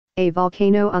A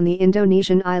volcano on the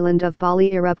Indonesian island of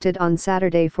Bali erupted on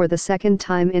Saturday for the second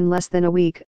time in less than a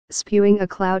week, spewing a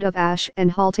cloud of ash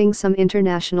and halting some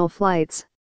international flights.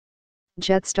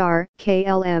 Jetstar,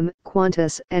 KLM,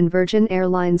 Qantas and Virgin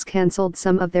Airlines cancelled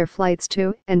some of their flights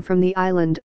to and from the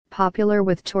island, popular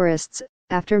with tourists,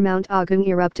 after Mount Agung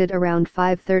erupted around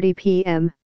 5:30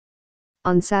 p.m.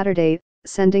 on Saturday,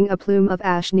 sending a plume of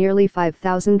ash nearly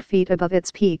 5,000 feet above its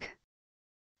peak.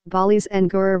 Bali's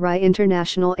Ngurah Rai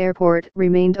International Airport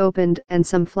remained opened and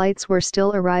some flights were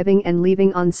still arriving and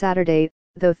leaving on Saturday,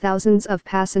 though thousands of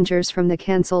passengers from the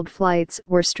cancelled flights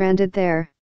were stranded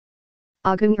there.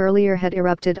 Agung earlier had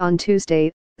erupted on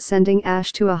Tuesday, sending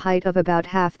ash to a height of about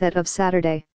half that of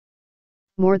Saturday.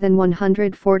 More than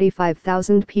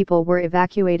 145,000 people were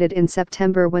evacuated in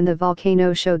September when the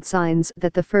volcano showed signs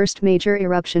that the first major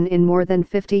eruption in more than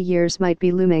 50 years might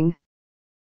be looming.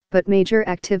 But major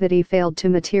activity failed to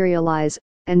materialize,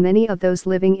 and many of those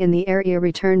living in the area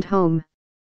returned home.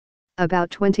 About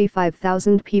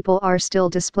 25,000 people are still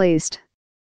displaced.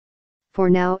 For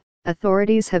now,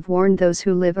 authorities have warned those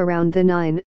who live around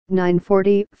the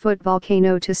 940-foot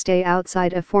volcano to stay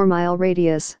outside a 4-mile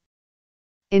radius.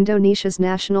 Indonesia's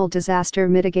National Disaster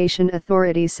Mitigation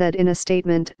Authority said in a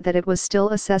statement that it was still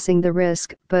assessing the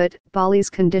risk, but Bali's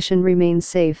condition remains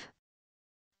safe.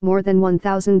 More than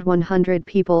 1,100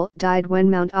 people died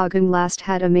when Mount Agung last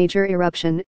had a major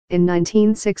eruption, in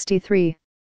 1963.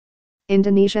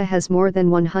 Indonesia has more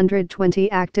than 120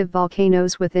 active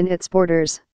volcanoes within its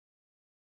borders.